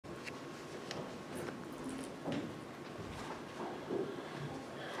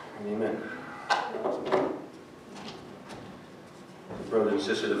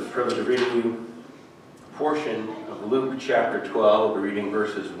and sisters, I have the privilege of reading you a portion of Luke chapter 12. We're reading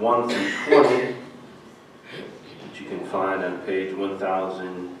verses 1 through 20, which you can find on page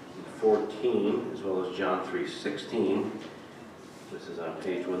 1014, as well as John 3:16. This is on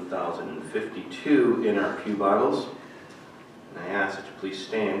page 1052 in our Pew Bibles. And I ask that you please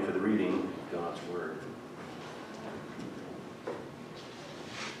stand for the reading of God's Word.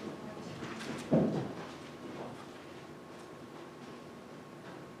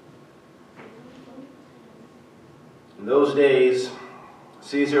 In those days,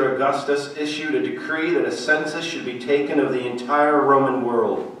 Caesar Augustus issued a decree that a census should be taken of the entire Roman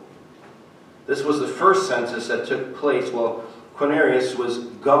world. This was the first census that took place while Quirinius was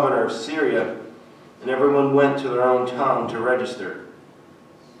governor of Syria, and everyone went to their own town to register.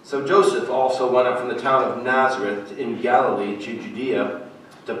 So Joseph also went up from the town of Nazareth in Galilee to Judea,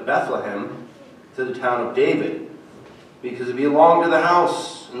 to Bethlehem, to the town of David, because he belonged to the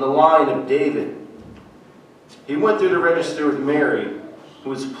house and the line of David. He went there to register with Mary,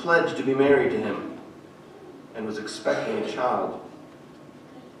 who was pledged to be married to him, and was expecting a child.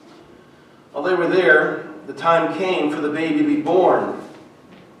 While they were there, the time came for the baby to be born,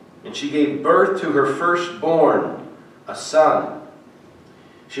 and she gave birth to her firstborn, a son.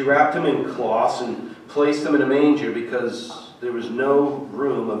 She wrapped him in cloths and placed him in a manger because there was no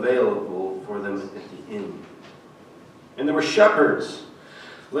room available for them at the inn. And there were shepherds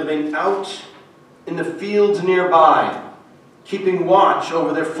living out in the fields nearby, keeping watch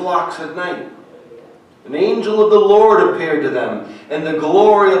over their flocks at night. An angel of the Lord appeared to them, and the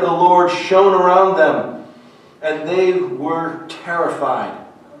glory of the Lord shone around them, and they were terrified.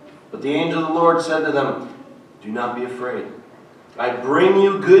 But the angel of the Lord said to them, "Do not be afraid. I bring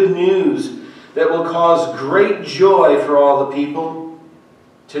you good news that will cause great joy for all the people.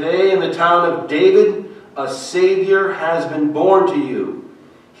 Today in the town of David, a Savior has been born to you.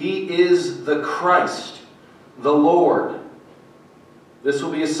 He is the Christ, the Lord. This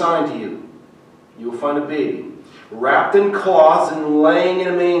will be a sign to you. You will find a baby, wrapped in cloths and laying in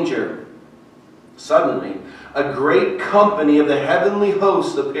a manger." Suddenly, a great company of the heavenly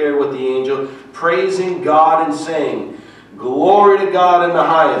hosts appeared with the angel, praising God and saying, "Glory to God in the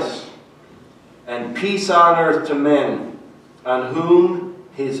highest, and peace on earth to men, on whom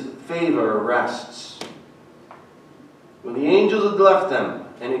his favor rests." When the angels had left them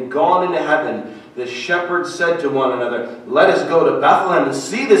and had gone into heaven, the shepherds said to one another, "Let us go to Bethlehem and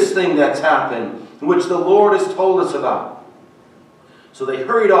see this thing that's happened, which the Lord has told us about." So they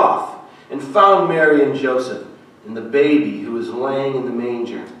hurried off and found Mary and Joseph and the baby who was laying in the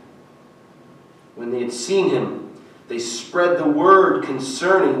manger. When they had seen him, they spread the word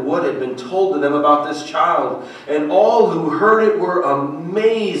concerning what had been told to them about this child. And all who heard it were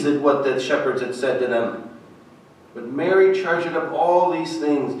amazed at what the shepherds had said to them. But Mary treasured up all these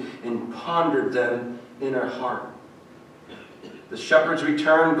things and pondered them in her heart. The shepherds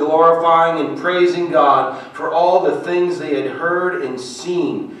returned, glorifying and praising God for all the things they had heard and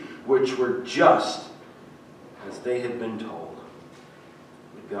seen, which were just as they had been told.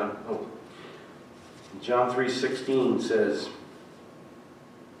 John 3:16 says,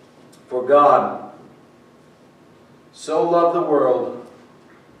 "For God so loved the world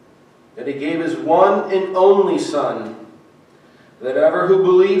that he gave his one and only Son, that ever who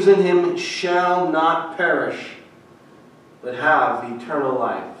believes in him shall not perish, but have eternal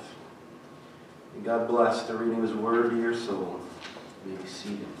life." And God bless the reading of his word to your soul. You may be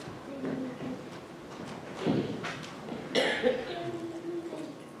seated.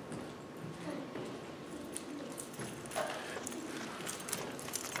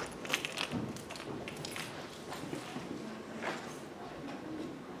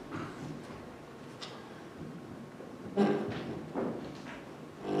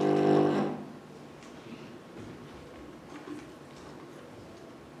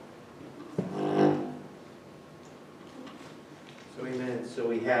 So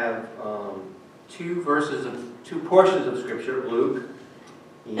we have two portions of Scripture, Luke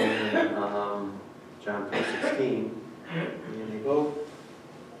and John 3:16, and they both.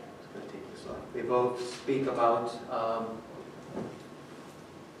 Let's go take this off. They both speak about the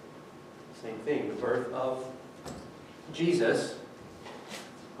same thing: the birth of Jesus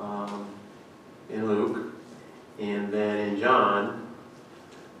in Luke, and then in John,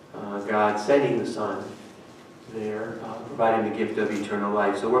 God sending the Son there, providing the gift of eternal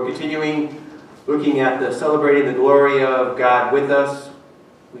life. So we're continuing looking at celebrating the glory of God with us.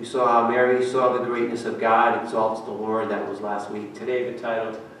 We saw how Mary saw the greatness of God, exalts the Lord. That was last week. Today the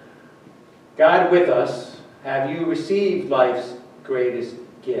title, God with us, have you received life's greatest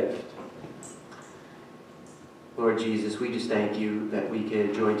gift? Lord Jesus, we just thank you that we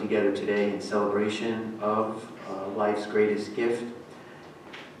can join together today in celebration of life's greatest gift.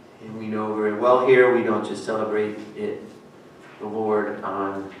 And we know very well here we don't just celebrate it, the Lord,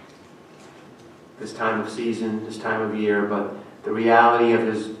 on this time of season, this time of year, but the reality of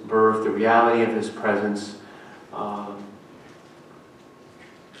his birth, the reality of his presence,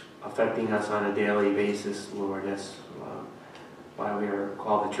 affecting us on a daily basis, Lord. That's why we are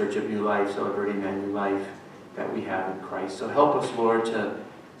called the Church of New Life, celebrating that new life that we have in Christ. So help us, Lord, to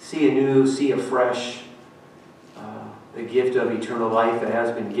see anew, see afresh the gift of eternal life that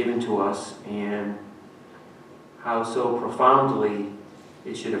has been given to us, and how so profoundly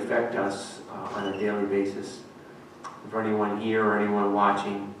it should affect us on a daily basis. For anyone here or anyone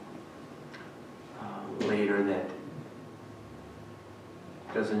watching later that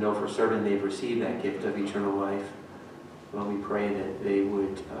doesn't know for certain they've received that gift of eternal life, well, we pray that they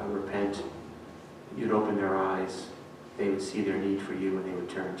would repent, you'd open their eyes, they would see their need for you, and they would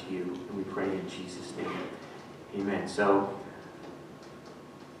turn to you. And we pray in Jesus' name. Amen. So,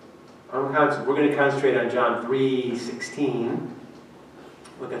 we're going to concentrate on John 3:16.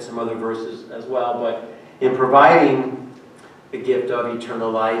 Look at some other verses as well. But in providing the gift of eternal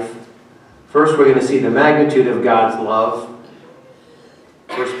life, first we're going to see the magnitude of God's love.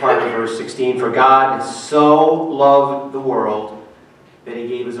 First part of verse 16, for God so loved the world that he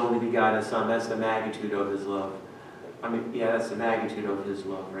gave his only begotten Son. That's the magnitude of his love. That's the magnitude of his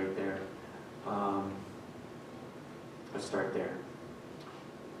love right there. Let's start there.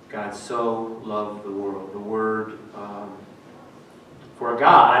 God so loved the world. The word for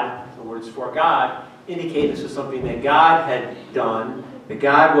God, the words for God, indicate this is something that God had done, that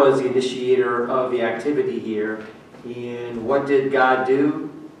God was the initiator of the activity here. And what did God do?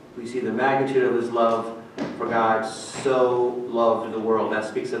 We see the magnitude of his love, for God so loved the world. That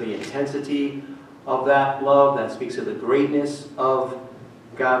speaks of the intensity of that love. That speaks of the greatness of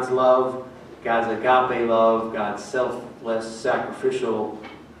God's love, God's agape love, God's selfless, sacrificial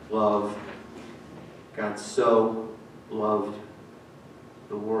love. God so loved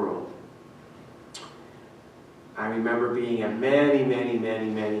the world. I remember being at many, many, many,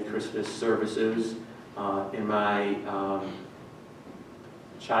 many Christmas services in my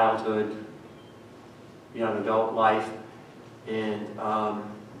childhood, young adult life, and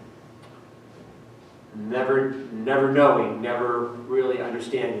never knowing, never really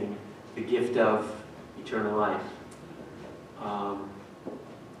understanding the gift of eternal life.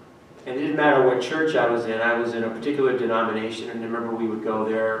 And it didn't matter what church I was in. I was in a particular denomination, and I remember we would go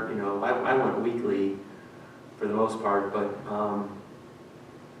there. You know, I went weekly for the most part, but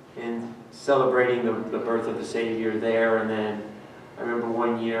in celebrating the birth of the Savior there. And then I remember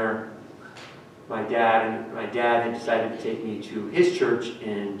one year my dad had decided to take me to his church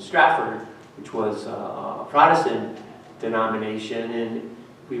in Stratford, which was a Protestant denomination, and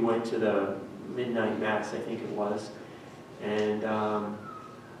we went to the midnight mass, I think it was. And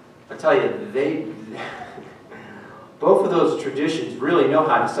I tell you, both of those traditions really know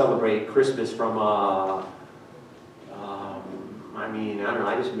how to celebrate Christmas from I don't know,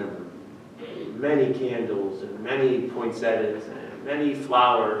 I just remember many candles and many poinsettias and many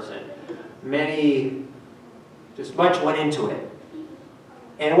flowers and just much went into it.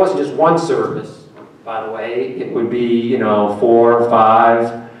 And it wasn't just one service, by the way. It would be, 4 or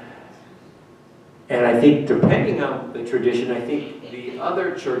 5. And I think, depending on the tradition, I think the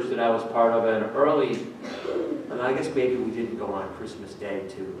other church that I was part of at an early, and I guess maybe we didn't go on Christmas Day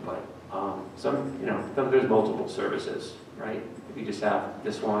too, but there's multiple services, right? We just have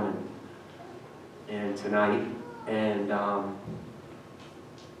this one and tonight, and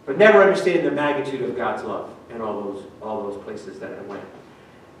but never understanding the magnitude of God's love in all those places that I went.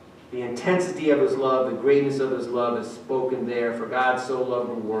 The intensity of his love, the greatness of his love is spoken there. For God so loved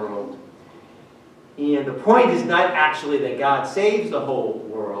the world. And the point is not actually that God saves the whole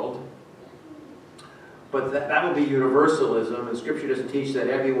world, but that will be universalism, and Scripture doesn't teach that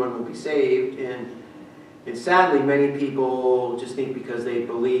everyone will be saved. And sadly, many people just think because they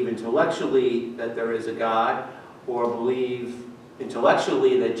believe intellectually that there is a God, or believe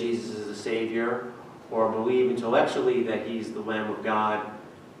intellectually that Jesus is a Savior, or believe intellectually that He's the Lamb of God,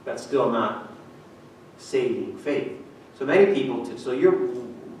 that's still not saving faith. So many people,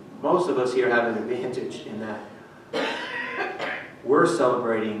 most of us here have an advantage in that we're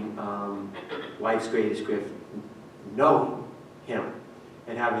celebrating life's greatest gift, knowing Him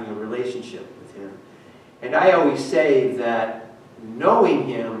and having a relationship with Him. And I always say that knowing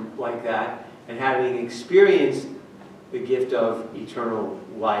Him like that and having experienced the gift of eternal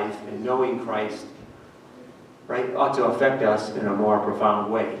life and knowing Christ, right, ought to affect us in a more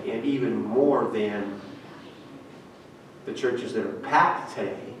profound way, and even more than the churches that are packed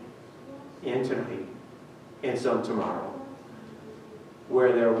today and tonight and some tomorrow,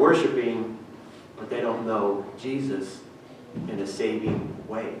 where they're worshiping, but they don't know Jesus in a saving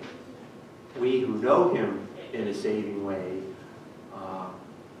way. We who know him in a saving way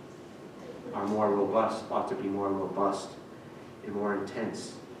are more robust, ought to be more robust and more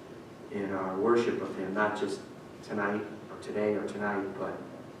intense in our worship of him, not just tonight or today or tonight, but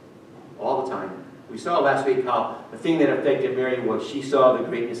all the time. We saw last week how the thing that affected Mary was she saw the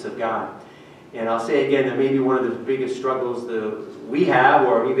greatness of God. And I'll say again that maybe one of the biggest struggles we have,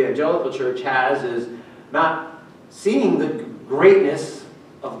 or evangelical church has, is not seeing the greatness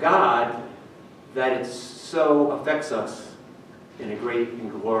of God, that it so affects us in a great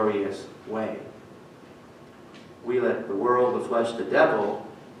and glorious way. We let the world, the flesh, the devil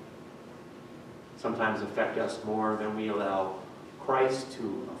sometimes affect us more than we allow Christ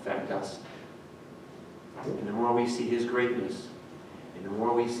to affect us. And the more we see his greatness, and the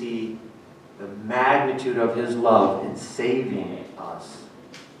more we see the magnitude of his love in saving us,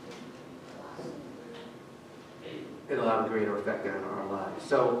 it'll have a greater effect on our lives.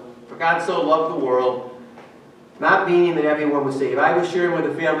 So, for God so loved the world, not meaning that everyone was saved. I was sharing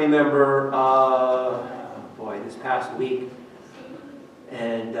with a family member, this past week,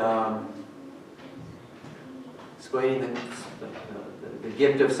 and explaining the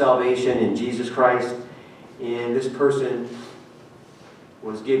gift of salvation in Jesus Christ, and this person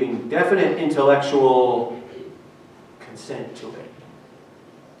was giving definite intellectual consent to it.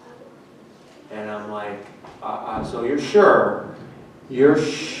 And I'm like, so you're sure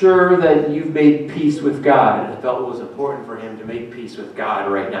that you've made peace with God? And I felt it was important for him to make peace with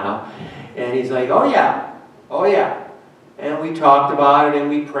God right now. And he's like, oh yeah. And we talked about it and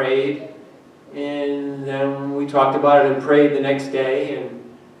we prayed. And then we talked about it and prayed the next day.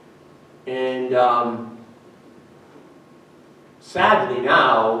 And sadly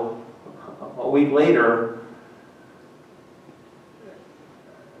now, a week later,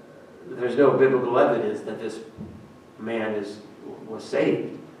 there's no biblical evidence that this man was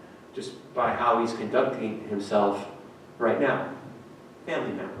saved just by how he's conducting himself right now.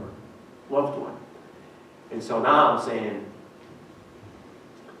 Family member, loved one. And so now I'm saying,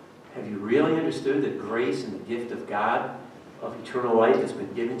 have you really understood the grace and the gift of God of eternal life that's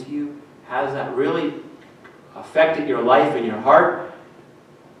been given to you? Has that really affected your life and your heart?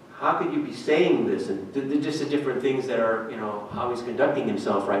 How could you be saying this? And just the different things that are, how he's conducting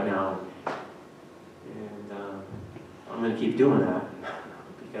himself right now. And I'm going to keep doing that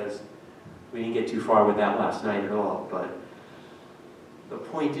because we didn't get too far with that last night at all. But the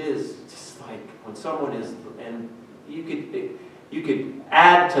point is, just like when someone is, and you could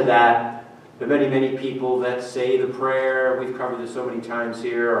add to that the many people that say the prayer. We've covered this so many times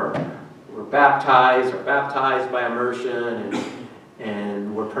here, or we're baptized by immersion,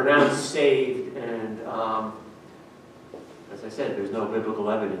 and we're pronounced saved. And as I said, there's no biblical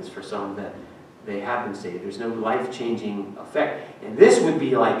evidence for some that they have been saved. There's no life-changing effect. And this would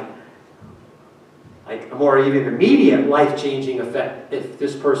be like a more even immediate life-changing effect if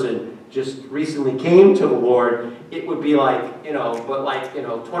this person just recently came to the Lord. It would be like,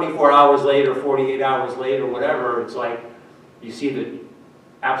 24 hours later, 48 hours later, whatever, it's like you see the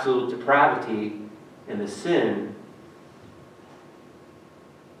absolute depravity and the sin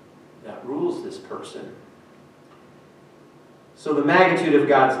that rules this person. So the magnitude of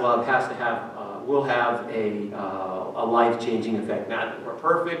God's love will have a life-changing effect. Not that we're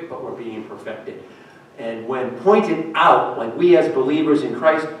perfect, but we're being perfected. And when pointed out, like we as believers in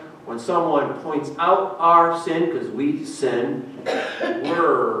Christ, when someone points out our sin, because we sin,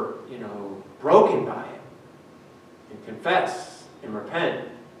 we're, broken by it, and confess and repent,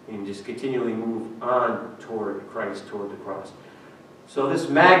 and just continually move on toward Christ, toward the cross. So this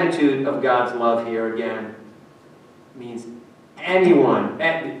magnitude of God's love here, again, means anyone,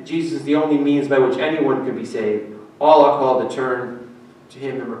 Jesus is the only means by which anyone can be saved. All are called to turn to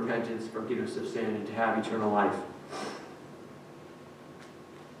him in repentance, forgiveness of sin, and to have eternal life.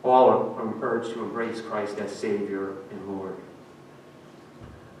 All are urged to embrace Christ as Savior and Lord.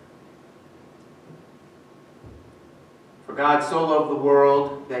 For God so loved the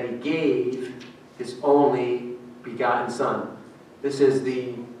world that he gave his only begotten Son. This is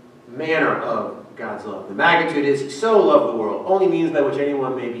the manner of God's love. The magnitude is he so loved the world, only means by which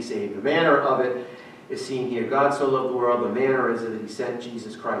anyone may be saved. The manner of it is seen here. God so loved the world, the manner is that he sent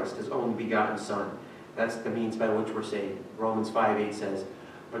Jesus Christ, his only begotten Son. That's the means by which we're saved. Romans 5:8 says,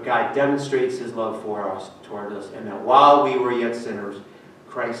 but God demonstrates his love toward us, and that while we were yet sinners,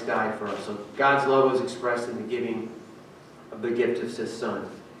 Christ died for us. So God's love was expressed in the giving of the gift of his Son.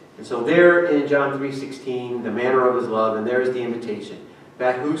 And so there in John 3:16, the manner of his love, and there's the invitation,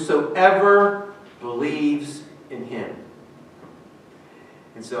 that whosoever believes in him.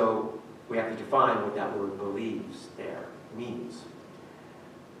 And so we have to define what that word believes there means.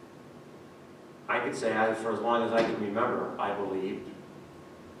 I could say, for as long as I can remember, I believed.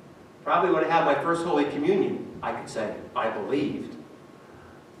 Probably when I had my first Holy Communion, I could say, I believed.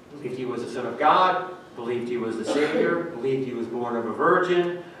 Believed he was the Son of God, believed he was the Savior, believed he was born of a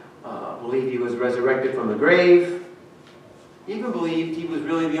virgin, believed he was resurrected from the grave, even believed he was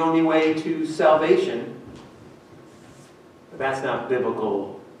really the only way to salvation. But that's not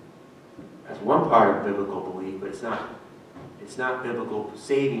biblical. That's one part of biblical belief, but it's not biblical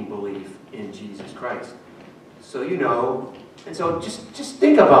saving belief in Jesus Christ. So you know, and so just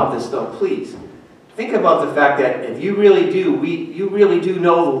think about this though, please. Think about the fact that if you really do, you really do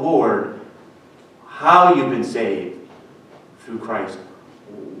know the Lord, how you've been saved through Christ,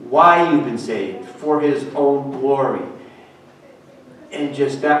 why you've been saved, for his own glory. And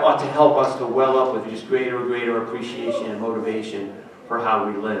just that ought to help us to well up with just greater and greater appreciation and motivation for how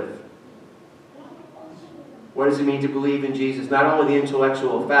we live. What does it mean to believe in Jesus? Not only the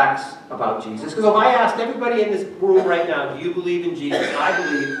intellectual facts about Jesus, because if I asked everybody in this room right now, do you believe in Jesus? I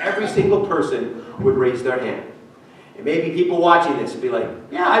believe every single person would raise their hand. And maybe people watching this would be like,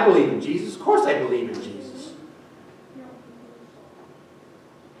 yeah, I believe in Jesus. Of course I believe in Jesus.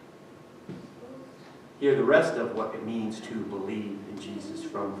 Hear the rest of what it means to believe in Jesus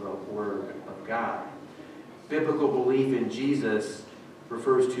from the Word of God. Biblical belief in Jesus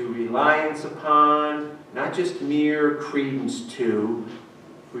refers to reliance upon, not just mere credence to,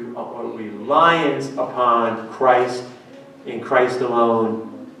 or reliance upon Christ and Christ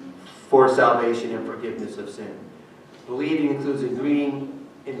alone for salvation and forgiveness of sin. Believing includes agreeing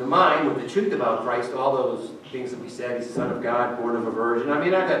in the mind with the truth about Christ, all those things that we said, he's the Son of God, born of a virgin. I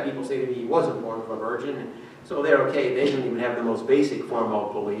mean, I've had people say to me he wasn't born of a virgin, and so they're okay. They didn't even have the most basic form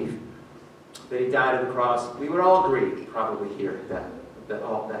of belief that he died on the cross. We would all agree, probably here, that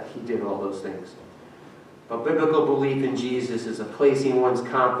he did all those things. But biblical belief in Jesus is a placing one's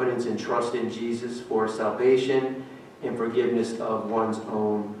confidence and trust in Jesus for salvation and forgiveness of one's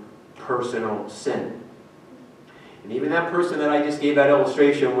own personal sin. And even that person that I just gave that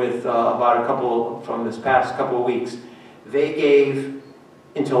illustration with from this past couple of weeks, they gave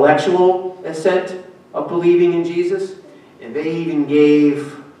intellectual assent of believing in Jesus, and they even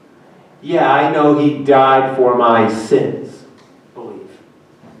gave, yeah, I know he died for my sins.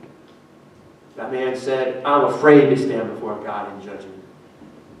 That man said, I'm afraid to stand before God in judgment.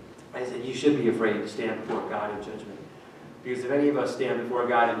 I said, you should be afraid to stand before God in judgment. Because if any of us stand before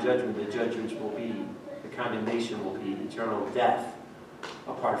God in judgment, the judgment will be, the condemnation will be eternal death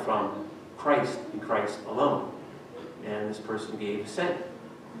apart from Christ and Christ alone. And this person gave assent,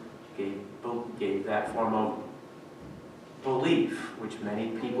 gave that form of belief, which many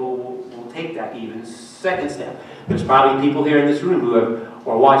people will take that even second step. There's probably people here in this room who have,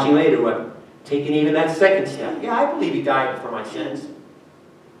 or watching later, who have taking even that second step. Yeah, I believe he died for my sins.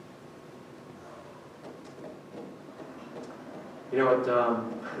 You know what?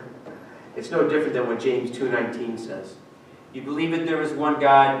 It's no different than what James 2:19 says. You believe that there is one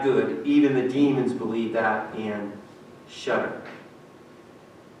God, good. Even the demons believe that and shudder.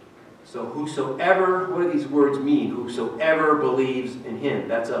 So whosoever, what do these words mean? Whosoever believes in him.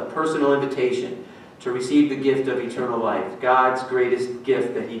 That's a personal invitation to receive the gift of eternal life. God's greatest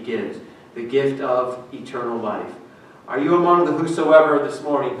gift that he gives. The gift of eternal life. Are you among the whosoever this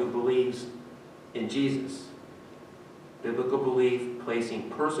morning who believes in Jesus? Biblical belief, placing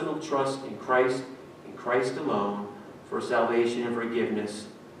personal trust in Christ and Christ alone for salvation and forgiveness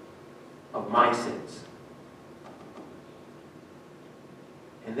of my sins.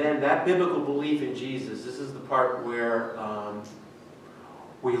 And then that biblical belief in Jesus, this is the part where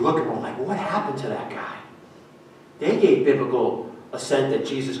we look and we're like, what happened to that guy? They gave biblical assent that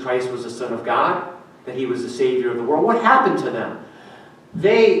Jesus Christ was the Son of God, that he was the Savior of the world. What happened to them?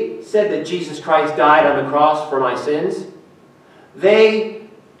 They said that Jesus Christ died on the cross for my sins. They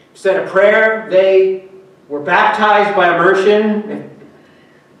said a prayer. They were baptized by immersion.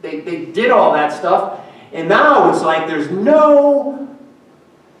 They did all that stuff. And now it's like there's no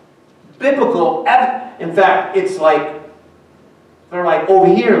biblical evidence. In fact, it's like they're like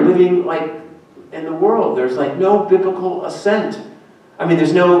over here living like in the world. There's like no biblical assent. I mean,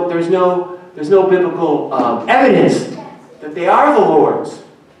 there's no biblical evidence that they are the Lord's.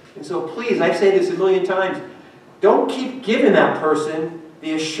 And so please, I've said this a million times, don't keep giving that person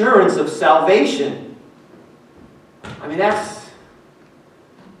the assurance of salvation. I mean,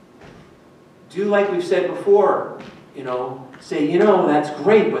 do like we've said before. say, that's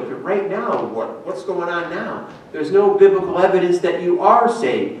great, but right now, what's going on now? There's no biblical evidence that you are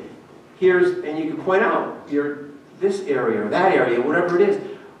saved. And you can point out, this area or that area, whatever it is.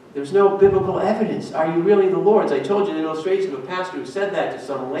 There's no biblical evidence. Are you really the Lord's? I told you an illustration of a pastor who said that to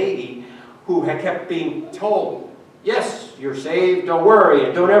some lady who had kept being told, yes, you're saved, don't worry,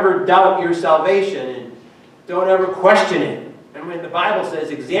 and don't ever doubt your salvation, and don't ever question it. And when the Bible says,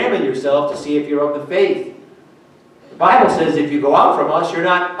 examine yourself to see if you're of the faith. The Bible says if you go out from us, you're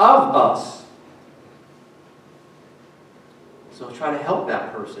not of us. So try to help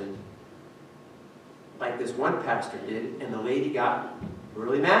that person like this one pastor did, and the lady got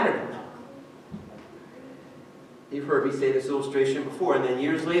really mad at him. You've heard me say this illustration before, and then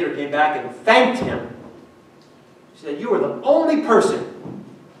years later came back and thanked him. She said, you were the only person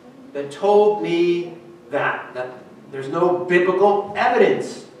that told me that there's no biblical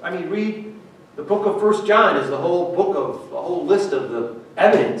evidence. I mean, read the book of 1 John is the whole list of the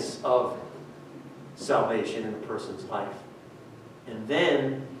evidence of salvation in a person's life. And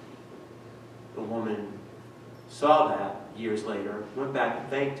then the woman saw that years later, went back and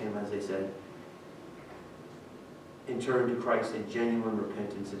thanked him, as they said, and turned to Christ in genuine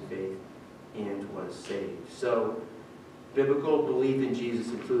repentance and faith, and was saved. So, biblical belief in Jesus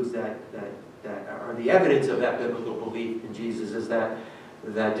includes or the evidence of that biblical belief in Jesus is that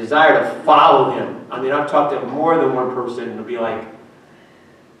desire to follow him. I mean, I've talked to more than one person and it'll be like,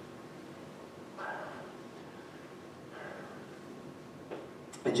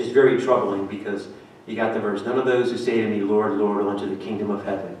 it's just very troubling because you got the verse, none of those who say to me, Lord, Lord, will enter the kingdom of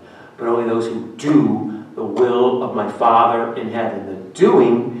heaven, but only those who do the will of my Father in heaven. The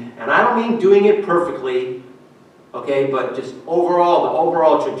doing, and I don't mean doing it perfectly, okay, but just the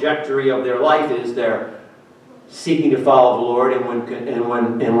overall trajectory of their life is they're seeking to follow the Lord, and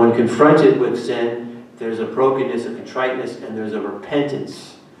when confronted with sin, there's a brokenness, a contriteness, and there's a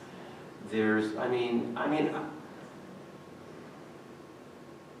repentance.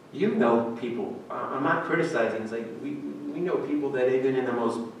 You know people, I'm not criticizing, it's like we know people that even in the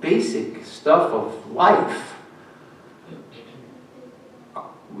most basic stuff of life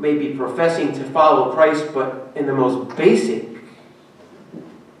may be professing to follow Christ, but in the most basic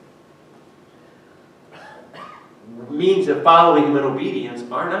means of following him in obedience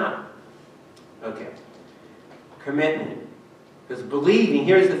are not. Okay. Commitment. Because believing,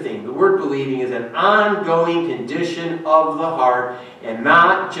 here's the thing, the word believing is an ongoing condition of the heart and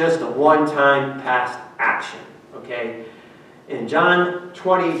not just a one-time past action. Okay? In John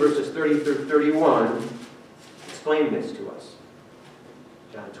 20, verses 30 through 31, explain this to us.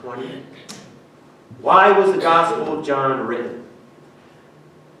 John 20. Why was the Gospel of John written?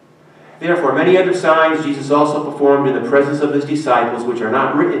 Therefore, many other signs Jesus also performed in the presence of his disciples, which are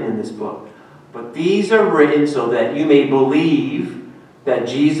not written in this book. But these are written so that you may believe that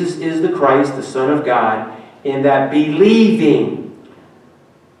Jesus is the Christ, the Son of God, and that believing,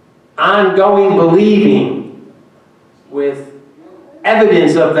 ongoing believing, with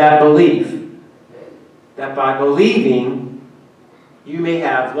evidence of that belief, that by believing, you may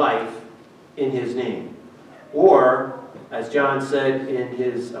have life in his name. Or, as John said in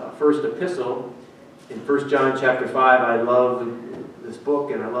his first epistle, in 1 John chapter 5, I love this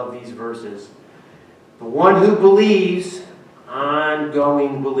book and I love these verses. The one who believes,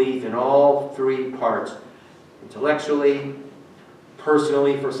 ongoing belief in all three parts, intellectually,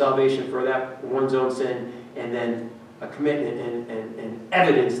 personally for salvation for that one's own sin, and then a commitment and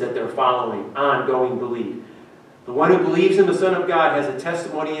evidence that they're following, ongoing belief. The one who believes in the Son of God has a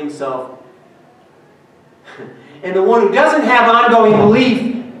testimony himself. And the one who doesn't have ongoing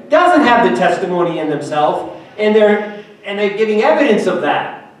belief doesn't have the testimony in themselves, and they're giving evidence of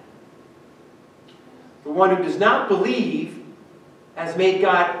that. The one who does not believe has made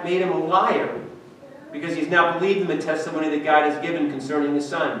him a liar, because he's not believed in the testimony that God has given concerning his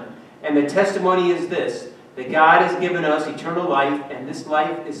Son. And the testimony is this, that God has given us eternal life, and this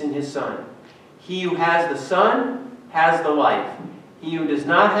life is in his Son. He who has the Son has the life. He who does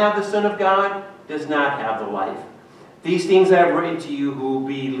not have the Son of God does not have the life. These things I have written to you who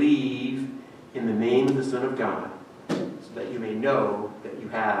believe in the name of the Son of God, so that you may know that you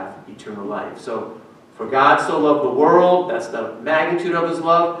have eternal life. So, for God so loved the world, that's the magnitude of his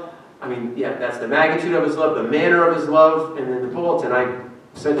love. That's the magnitude of his love, the manner of his love. And in the bulletin, I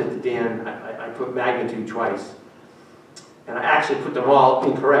sent it to Dan, I put magnitude twice. And I actually put them all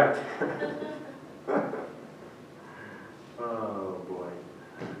incorrect. Oh, boy.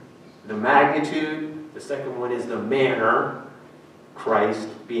 The magnitude, the second one is the manner, Christ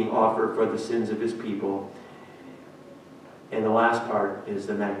being offered for the sins of his people. And the last part is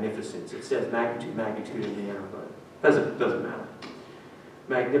the magnificence. It says magnitude, and manner, but Doesn't matter.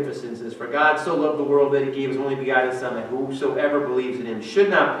 Magnificence is, for God so loved the world that he gave his only begotten Son, that whosoever believes in him should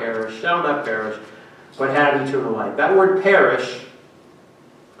not perish, shall not perish, but have eternal life. That word perish,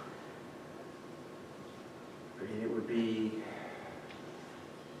 it would be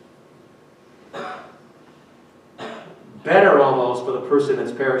better almost for the person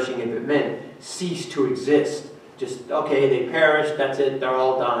that's perishing if it meant cease to exist. Just, okay, they perished, that's it, they're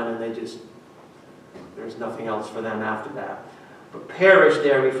all done, and there's nothing else for them after that. But perish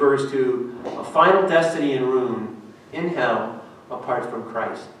there refers to a final destiny and ruin in hell apart from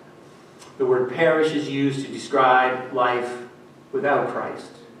Christ. The word perish is used to describe life without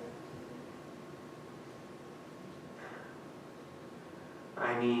Christ.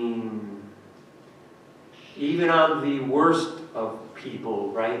 I mean, even on the worst of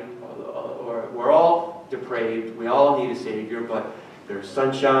people, right? Or we're all depraved, we all need a Savior, but there's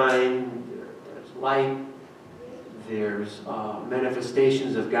sunshine, there's light, there's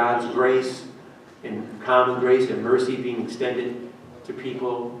manifestations of God's grace and common grace and mercy being extended to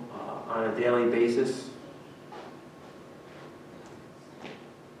people on a daily basis,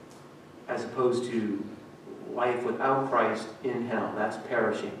 as opposed to life without Christ in hell. That's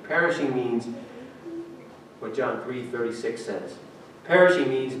perishing. Perishing means what John 3:36 says. Perishing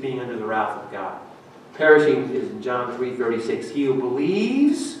means being under the wrath of God. Perishing is in John 3:36. He who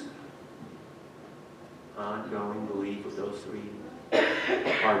believes, ongoing belief of those three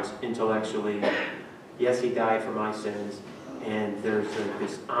parts intellectually. Yes, he died for my sins, and there's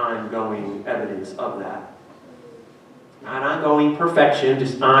this ongoing evidence of that. Not ongoing perfection,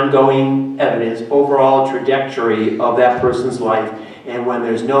 just ongoing evidence, overall trajectory of that person's life. And when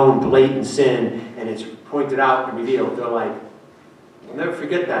there's known blatant sin and it's pointed out and revealed, they're like, I'll never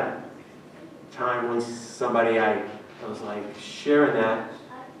forget that time when somebody, I was like sharing that,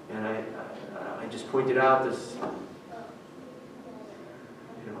 and I just pointed out this,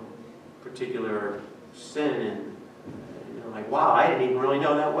 particular sin, and like, wow, I didn't even really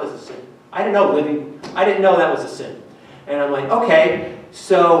know that was a sin. I didn't know that was a sin. And I'm like, okay,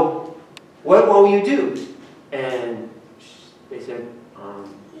 so what will you do? And they said, I'm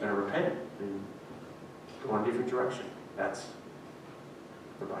going to repent and go in a different direction. That's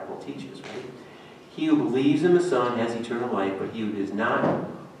what the Bible teaches, right? He who believes in the Son has eternal life, but he who does not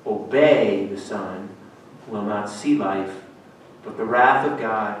obey the Son will not see life, but the wrath of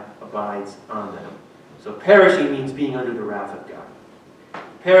God abides on them. So perishing means being under the wrath of God.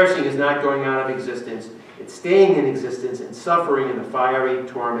 Perishing is not going out of existence. It's staying in existence and suffering in the fiery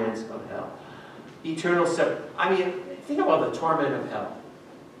torments of hell. Eternal think about the torment of hell.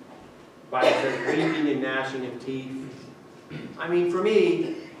 By the weeping and gnashing of teeth. I mean, for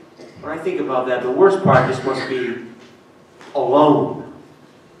me, when I think about that, the worst part just must be alone.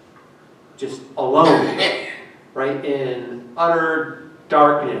 Just alone. Right? In utter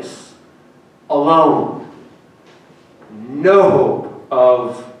darkness. Alone. No hope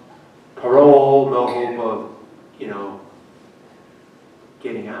of parole, no hope of,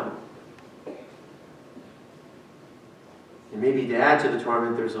 getting out. And maybe to add to the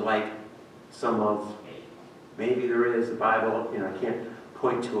torment, there's maybe there is, the Bible, I can't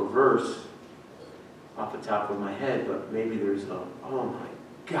point to a verse off the top of my head, but maybe there's oh my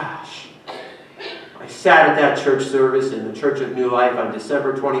gosh. I sat at that church service in the Church of New Life on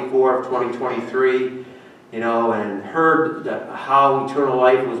December 24th, 2023, and heard how eternal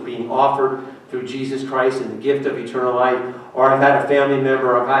life was being offered through Jesus Christ and the gift of eternal life. Or I've had a family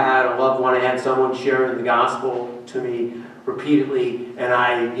member, or if I had a loved one, I had someone sharing the gospel to me repeatedly, and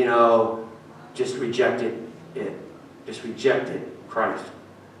I, just rejected it. Just rejected Christ.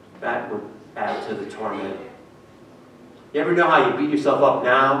 That would add to the torment. You ever know how you beat yourself up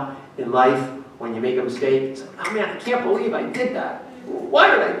now in life when you make a mistake? It's like, oh man, I can't believe I did that.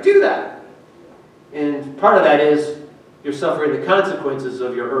 Why did I do that? And part of that is you're suffering the consequences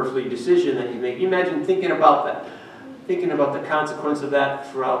of your earthly decision that you make. You imagine thinking about that. Thinking about the consequence of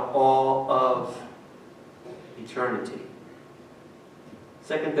that throughout all of eternity.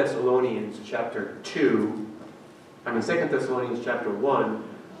 2 Thessalonians chapter 1,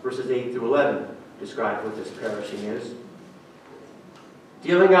 verses 8 through 11 describe what this perishing is.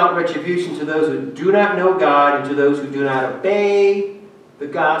 Dealing out retribution to those who do not know God and to those who do not obey the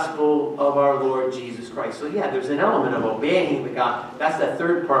gospel of our Lord Jesus Christ. So yeah, there's an element of obeying the gospel. That's that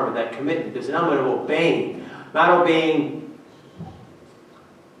third part of that commitment. There's an element of obeying. Not obeying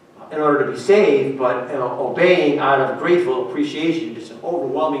in order to be saved, but obeying out of grateful appreciation, just an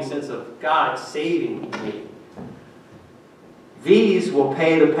overwhelming sense of God saving me. These will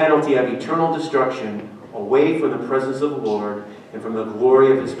pay the penalty of eternal destruction away from the presence of the Lord and from the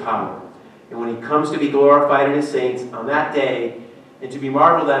glory of his power. And when he comes to be glorified in his saints on that day, and to be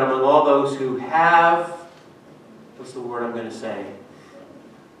marveled at among all those who have, what's the word I'm going to say?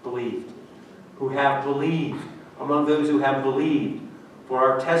 Believed. Who have believed. Among those who have believed. For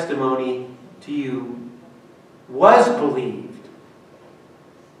our testimony to you was believed.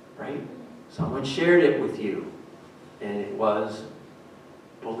 Right? Someone shared it with you. And it was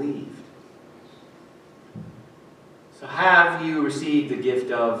believed. So have you received the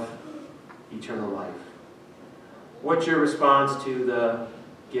gift of eternal life? What's your response to the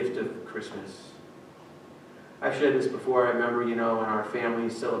gift of Christmas? I've shared this before. I remember, in our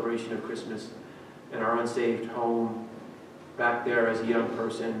family's celebration of Christmas in our unsaved home, back there as a young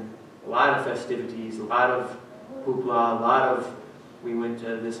person, a lot of festivities, a lot of hoopla, we went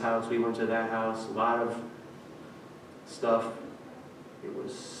to this house, we went to that house, a lot of stuff. It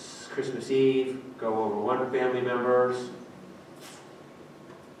was Christmas Eve, go over one family members,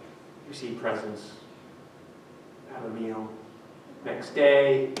 receive presents, have a meal. Next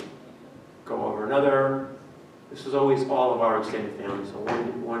day, go over another. This was always all of our extended family. So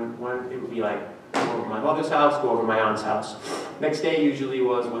one it would be like, go over my mother's house, go over my aunt's house. Next day usually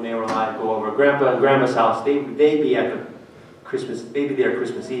was when they were alive, go over Grandpa and Grandma's house. They'd be at the Christmas, they'd be there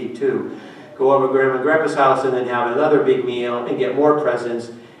Christmas Eve too. Go over Grandma and Grandpa's house and then have another big meal and get more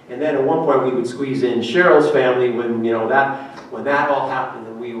presents. And then at one point we would squeeze in Cheryl's family when that all happened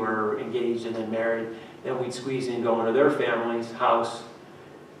and we were engaged and then married. Then we'd squeeze in going to their family's house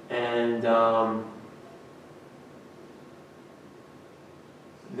and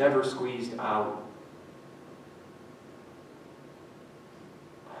never squeezed out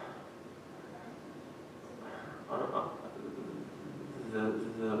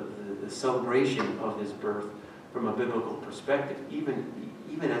the celebration of his birth from a biblical perspective.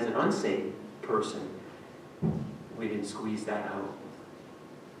 Even as an unsaved person, we didn't squeeze that out.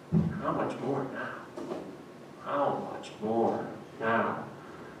 How much more now? How much more now?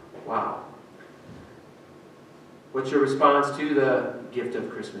 Wow. What's your response to the gift of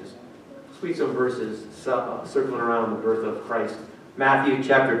Christmas? Let's read some verses circling around the birth of Christ. Matthew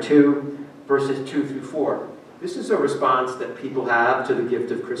chapter 2, verses 2 through 4. This is a response that people have to the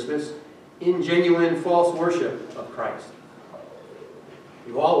gift of Christmas in genuine false worship of Christ.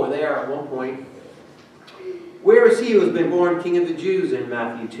 You all were there at one point. Where is he who has been born King of the Jews in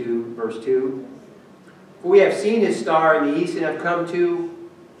Matthew 2, verse 2? For we have seen his star in the east and have come to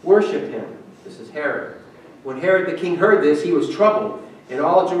worship him. This is Herod. When Herod the king heard this, he was troubled, and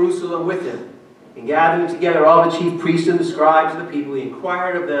all Jerusalem with him. And gathering together all the chief priests and the scribes of the people, he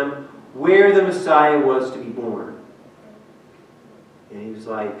inquired of them where the Messiah was to be born. And he was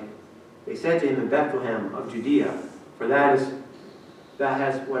like, they said to him, in Bethlehem of Judea, for that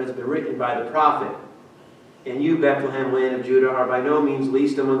has what has been written by the prophet. And you, Bethlehem, land of Judah, are by no means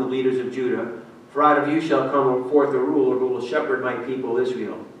least among the leaders of Judah, for out of you shall come forth a ruler who will shepherd my people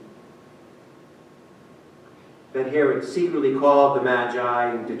Israel. Then Herod secretly called the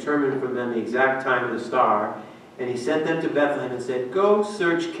Magi and determined from them the exact time of the star. And he sent them to Bethlehem and said, go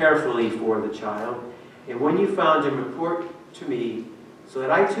search carefully for the child, and when you found him, report to me, so that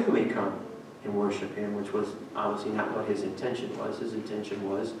I too may come and worship him, which was obviously not what his intention was. His intention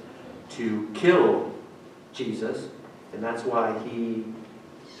was to kill Jesus, and that's why he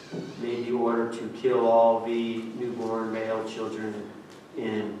made the order to kill all the newborn male children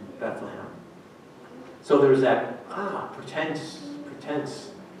in Bethlehem. So there's that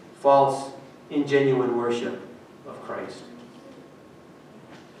pretense, false, ingenuine worship of Christ.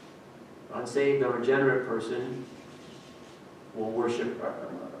 Unsaved, unregenerate person will worship,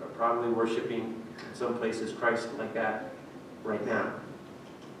 probably worshiping in some places Christ like that right now.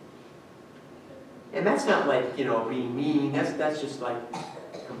 And that's not like, being mean. That's just like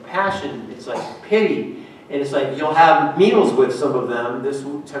compassion. It's like pity. And it's like you'll have meals with some of them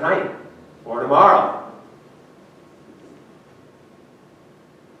tonight or tomorrow.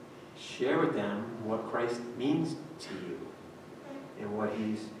 Share with them what Christ means to you and what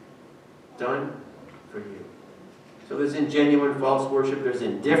he's done for you. So there's ingenuine false worship. There's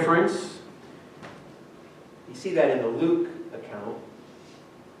indifference. You see that in the Luke account.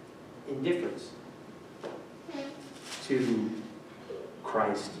 Indifference to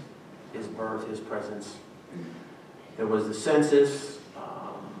Christ, his birth, his presence. There was the census.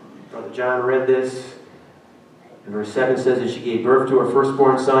 Brother John read this. And verse 7 says that she gave birth to her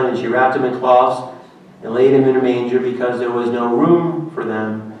firstborn son, and she wrapped him in cloths and laid him in a manger because there was no room for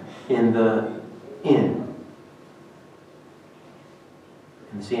them in the inn.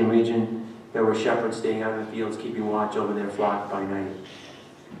 In the same region, there were shepherds staying out in the fields, keeping watch over their flock by night.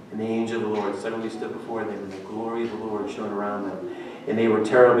 And the angel of the Lord suddenly stood before them, and the glory of the Lord shone around them. and they were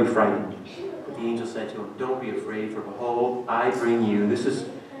terribly frightened. But the angel said to them, "Don't be afraid, for behold, I bring you," this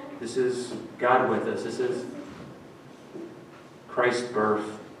is God with us, this is Christ's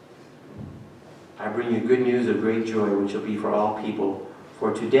birth. "I bring you good news of great joy, which shall be for all people.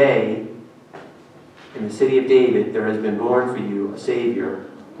 For today, in the city of David, there has been born for you a Savior,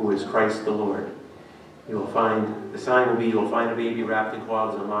 who is Christ the Lord. You will find, the sign will be, you will find a baby wrapped in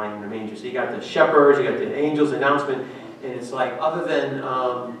cloths and lying in a manger." So you got the shepherds, you got the angel's announcement, and it's like, other than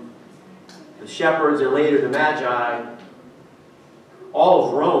the shepherds and later the Magi, all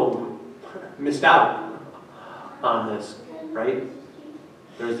of Rome missed out on this, right?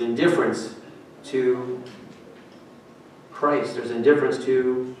 There's indifference to Christ. There's indifference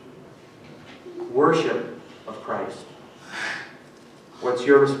to worship of Christ. What's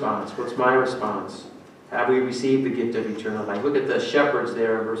your response? What's my response? Have we received the gift of eternal life? Look at the shepherds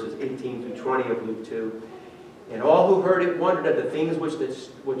there in verses 18 through 20 of Luke 2. "And all who heard it wondered at the things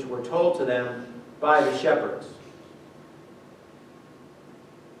which were told to them by the shepherds."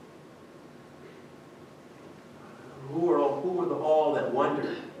 Who were the all that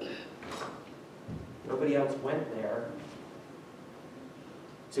wondered? Nobody else went there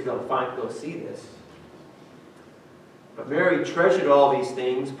to go see this. But Mary treasured all these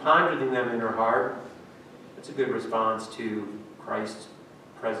things, pondering them in her heart. That's a good response to Christ's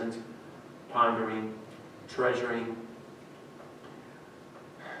presence. Pondering, treasuring.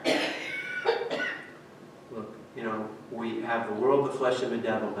 Look, you know, we have the world, the flesh, and the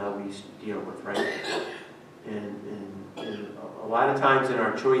devil that we deal with, right? And a lot of times in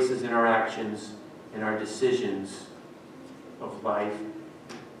our choices, in our actions, in our decisions of life,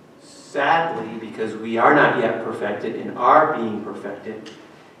 sadly, because we are not yet perfected and are being perfected,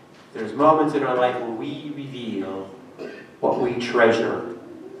 there's moments in our life where we reveal what we treasure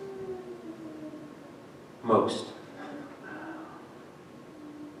most.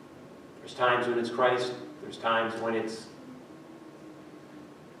 There's times when it's Christ, there's times when it's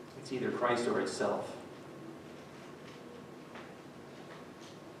either Christ or itself.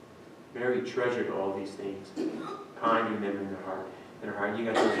 Mary treasured all these things, pondering them in her heart. You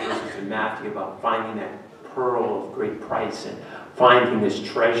got those verses in Matthew about finding that pearl of great price and finding this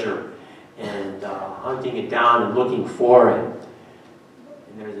treasure and hunting it down and looking for it.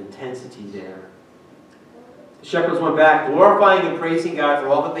 And there's intensity there. The shepherds went back, glorifying and praising God for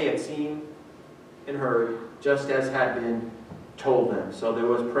all that they had seen and heard, just as had been told them. So there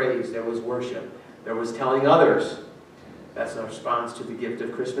was praise, there was worship, there was telling others. That's our response to the gift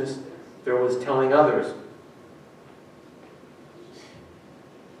of Christmas. There was telling others.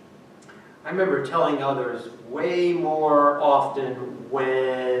 I remember telling others way more often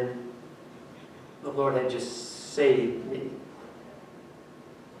when the Lord had just saved me.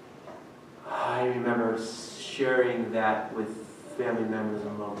 I remember sharing that with family members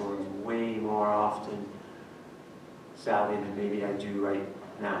and loved ones way more often, sadly, than maybe I do right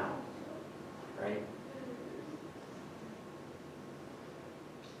now. Right?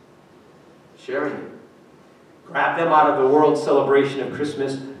 Sharing it. Grab them out of the world celebration of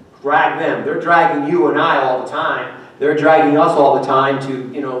Christmas. Drag them. They're dragging you and I all the time. They're dragging us all the time to,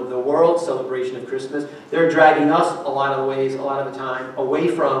 the world celebration of Christmas. They're dragging us a lot of ways, a lot of the time, away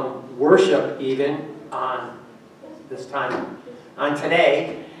from worship even on this time, on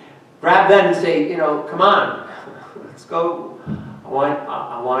today. Grab them and say, come on, let's go.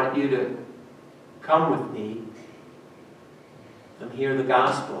 I want you to come with me and hear the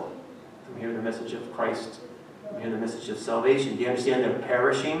gospel. Hear the message of Christ, hear the message of salvation. Do you understand they're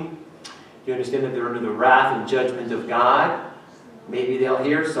perishing? Do you understand that they're under the wrath and judgment of God? Maybe they'll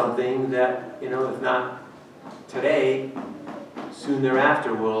hear something that, if not today, soon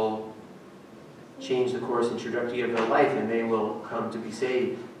thereafter will change the course and trajectory of their life, and they will come to be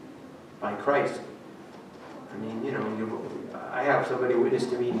saved by Christ. I mean, I have somebody witness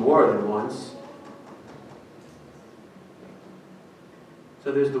to me more than once.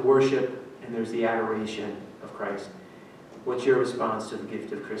 So there's the worship and there's the adoration of Christ. What's your response to the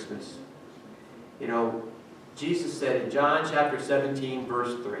gift of Christmas? Jesus said in John chapter 17,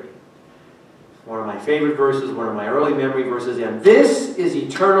 verse 3, one of my favorite verses, one of my early memory verses, and this is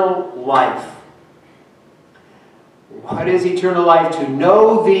eternal life. What is eternal life? To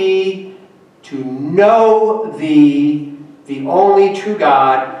know thee, the only true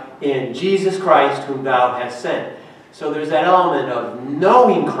God, in Jesus Christ, whom thou hast sent. So there's that element of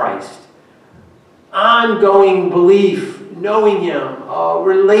knowing Christ, ongoing belief, knowing Him, a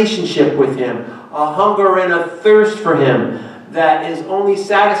relationship with Him, a hunger and a thirst for Him that is only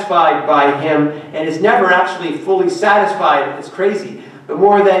satisfied by Him and is never actually fully satisfied. It's crazy. The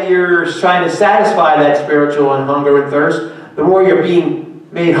more that you're trying to satisfy that spiritual and hunger and thirst, the more you're being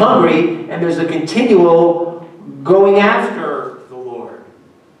made hungry, and there's a continual going after the Lord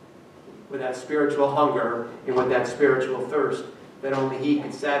with that spiritual hunger and with that spiritual thirst that only He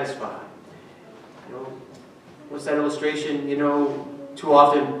can satisfy. You know, what's that illustration? You know, too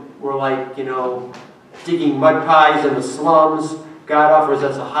often we're like, you know, digging mud pies in the slums. God offers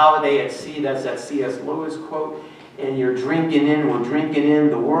us a holiday at sea. That's that C.S. Lewis quote. And we're drinking in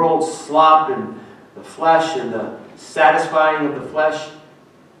the world's slop and the flesh and the satisfying of the flesh.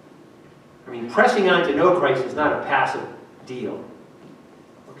 I mean, pressing on to know Christ is not a passive deal.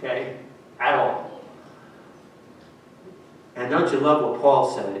 Okay? At all. And don't you love what Paul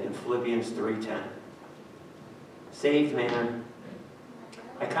said in Philippians 3:10? Saved man.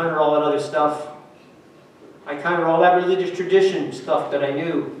 I counted all that other stuff. I counted all that religious tradition stuff that I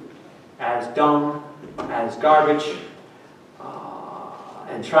knew as dung, as garbage,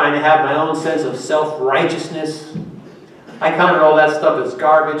 and trying to have my own sense of self-righteousness. I counted all that stuff as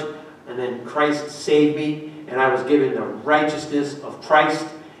garbage, and then Christ saved me, and I was given the righteousness of Christ,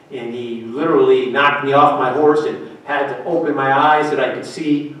 and He literally knocked me off my horse and had to open my eyes that I could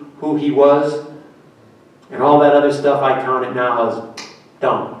see who He was. And all that other stuff I count it now as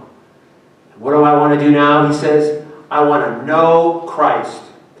dumb. What do I want to do now? He says, I want to know Christ.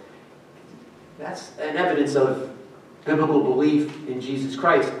 That's an evidence of biblical belief in Jesus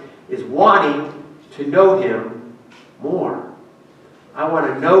Christ, is wanting to know Him more. I want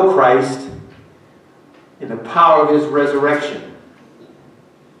to know Christ in the power of His resurrection.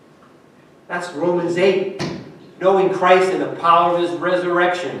 That's Romans 8. Knowing Christ in the power of His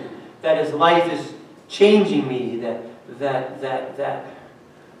resurrection. That His life is changing me. That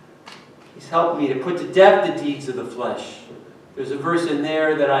He's helped me to put to death the deeds of the flesh. There's a verse in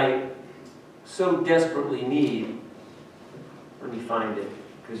there that I so desperately need. Let me find it.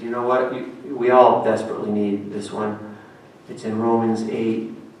 Because you know what? We all desperately need this one. It's in Romans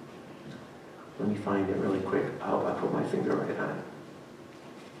 8. Let me find it really quick. I hope I put my finger right on it.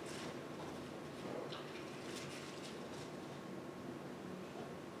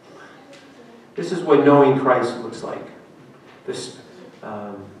 This is what knowing Christ looks like.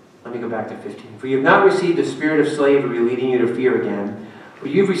 Let me go back to 15. For you have not received the spirit of slavery leading you to fear again, but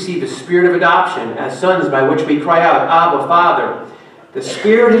you've received the spirit of adoption as sons, by which we cry out, Abba, Father. The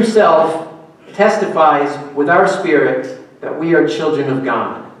Spirit Himself testifies with our spirit that we are children of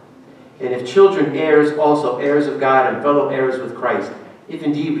God. And if children, heirs, also heirs of God and fellow heirs with Christ, if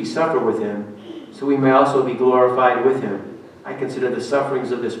indeed we suffer with Him, so we may also be glorified with Him. I consider the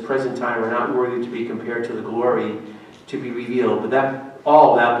sufferings of this present time are not worthy to be compared to the glory to be revealed. But that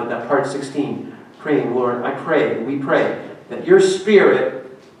part 16, praying, Lord, I pray, we pray, that your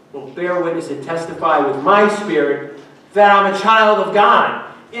Spirit will bear witness and testify with my spirit that I'm a child of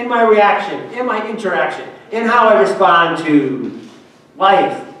God in my reaction, in my interaction, in how I respond to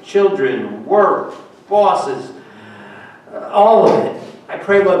life, children, work, bosses, all of it. I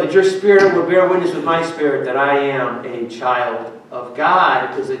pray, Lord, that your Spirit will bear witness with my spirit that I am a child of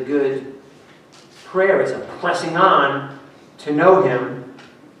God. Is a good prayer. It's a pressing on to know Him.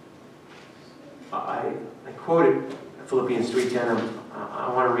 I quoted Philippians 3:10.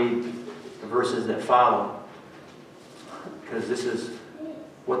 I want to read the verses that follow, because this is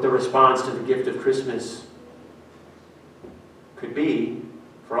what the response to the gift of Christmas could be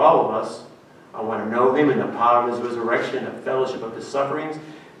for all of us. I want to know Him in the power of His resurrection, the fellowship of His sufferings,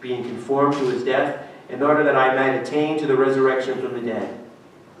 being conformed to His death, in order that I might attain to the resurrection from the dead.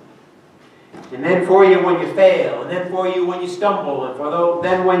 And then for you when you fail, and then for you when you stumble, and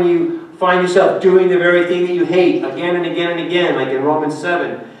then when you find yourself doing the very thing that you hate again and again and again, like in Romans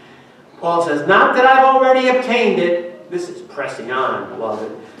 7. Paul says, not that I've already obtained it. This is pressing on,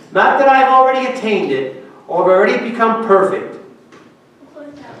 beloved. Not that I've already attained it, or have already become perfect.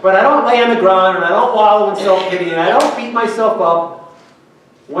 But I don't lay on the ground, and I don't wallow in self-pity, and I don't beat myself up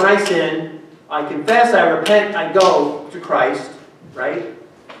when I sin. I confess, I repent, I go to Christ, right?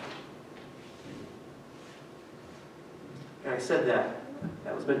 And I said that.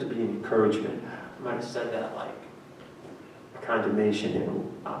 That was meant to be an encouragement. I might have said that like a condemnation,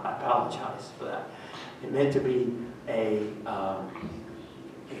 and I apologize for that. It meant to be a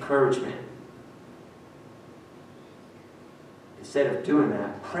encouragement. Instead of doing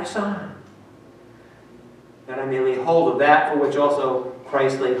that, press on, that I may lay hold of that for which also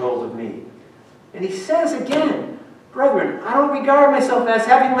Christ laid hold of me. And he says again, brethren, I don't regard myself as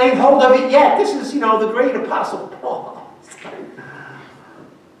having laid hold of it yet. This is, the great Apostle Paul.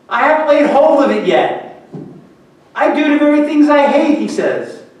 I haven't laid hold of it yet. I do the very things I hate, he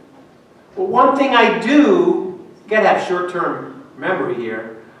says. But one thing I do, you got to have short-term memory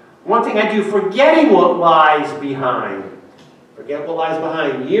here. One thing I do, forgetting what lies behind. Forget what lies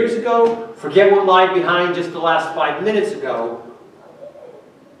behind years ago. Forget what lied behind just the last 5 minutes ago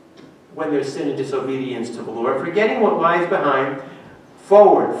when there's sin and disobedience to the Lord. Forgetting what lies behind.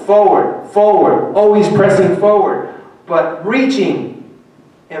 Forward, forward, forward. Always pressing forward. But reaching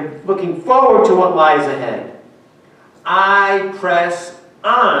and looking forward to what lies ahead. I press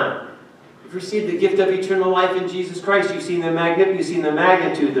on. You've received the gift of eternal life in Jesus Christ. You've seen the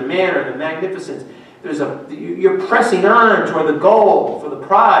magnitude, the manner, the magnificence. You're pressing on toward the goal, for the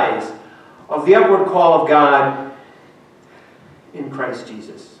prize of the upward call of God in Christ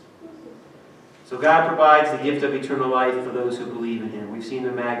Jesus. So God provides the gift of eternal life for those who believe in Him. We've seen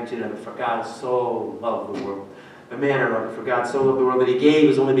the magnitude of it. For God so loved the world. The manner of it. For God so loved the world that He gave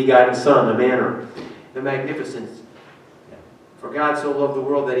His only begotten Son. The manner. The magnificence. For God so loved the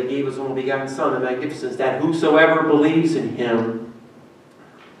world that He gave His only begotten Son. The magnificence that whosoever believes in Him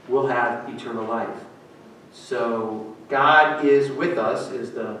will have eternal life. So God is with us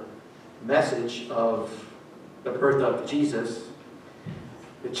is the message of the birth of Jesus.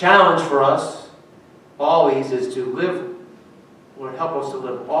 The challenge for us always is to live, Lord, help us to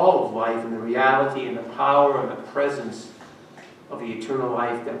live all of life in the reality and the power and the presence of the eternal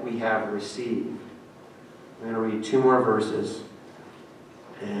life that we have received. I'm going to read 2 more verses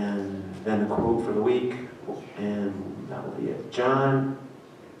and then the quote for the week, and that will be it. John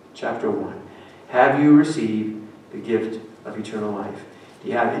chapter 1. Have you received the gift of eternal life? Do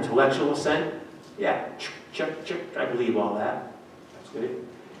you have intellectual assent? Yeah, check, check. I believe all that. That's good. Do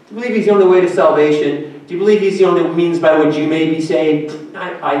you believe He's the only way to salvation? Do you believe He's the only means by which you may be saved?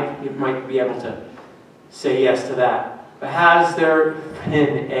 You might be able to say yes to that. But has there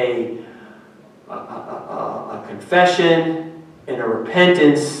been a confession and a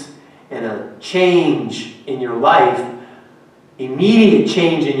repentance and a change in your life, immediate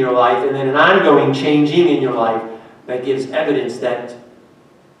change in your life, and then an ongoing changing in your life that gives evidence that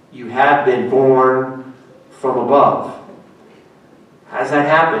you have been born from above? Has that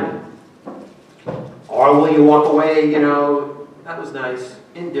happened? Or will you walk away, that was nice,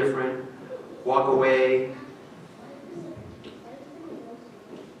 indifferent, walk away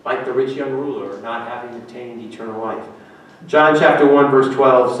like the rich young ruler, not having attained eternal life? John chapter 1 verse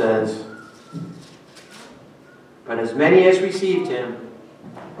 12 says, but as many as received Him,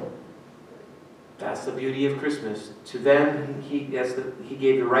 that's the beauty of Christmas, to them He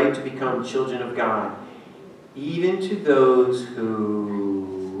gave the right to become children of God, even to those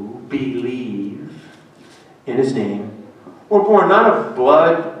who believe in His name, were born not of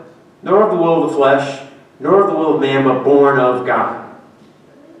blood, nor of the will of the flesh, nor of the will of man, but born of God.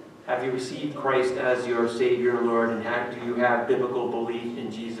 Have you received Christ as your Savior and Lord, and do you have biblical belief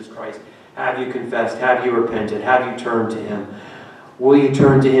in Jesus Christ? Have you confessed? Have you repented? Have you turned to Him? Will you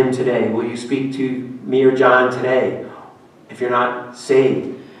turn to Him today? Will you speak to me or John today? If you're not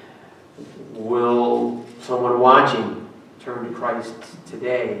saved, will someone watching turn to Christ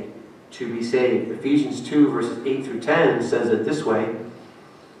today to be saved? Ephesians 2 verses 8 through 10 says it this way.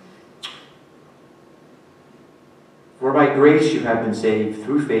 For by grace you have been saved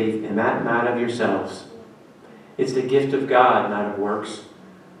through faith, and that not of yourselves. It's the gift of God, not of works,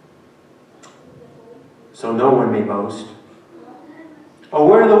 so no one may boast. Oh,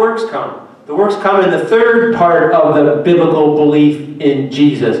 where do the works come? The works come in the third part of the biblical belief in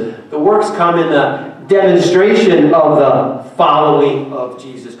Jesus. The works come in the demonstration of the following of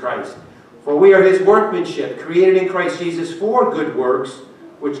Jesus Christ. For we are His workmanship, created in Christ Jesus for good works,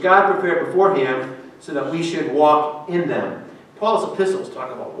 which God prepared beforehand so that we should walk in them. Paul's epistles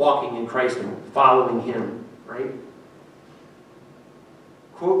talk about walking in Christ and following Him, right?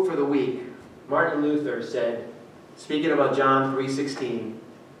 Quote for the week. Martin Luther said, speaking about John 3:16,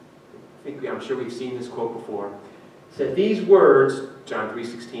 I'm sure we've seen this quote before, said, these words, John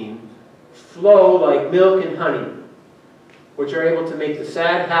 3:16, flow like milk and honey, which are able to make the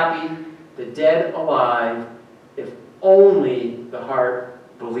sad happy, the dead alive, if only the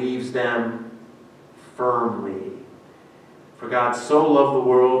heart believes them firmly. For God so loved the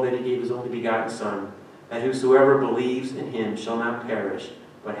world that He gave His only begotten Son, that whosoever believes in Him shall not perish,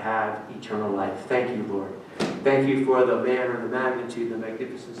 but have eternal life. Thank you, Lord. Thank you for the manner, the magnitude, the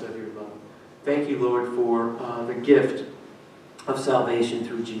magnificence of your love. Thank you, Lord, for the gift of salvation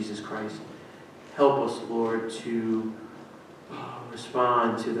through Jesus Christ. Help us, Lord, to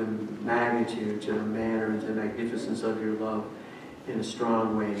respond to the magnitude, to the manner, and to the magnificence of your love in a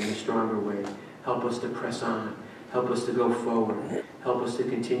strong way, in a stronger way. Help us to press on. Help us to go forward. Help us to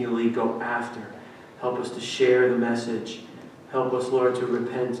continually go after. Help us to share the message. Help us, Lord, to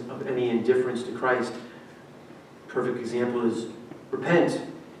repent of any indifference to Christ. Perfect example is repent.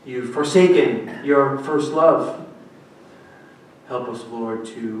 You've forsaken your first love. Help us, Lord,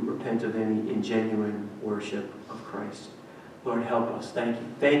 to repent of any ingenuine worship of Christ. Lord, help us. Thank you.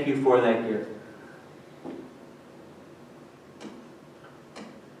 Thank you for that gift.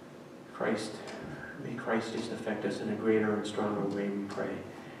 May Christ just affect us in a greater and stronger way, we pray.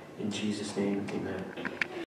 In Jesus' name, amen.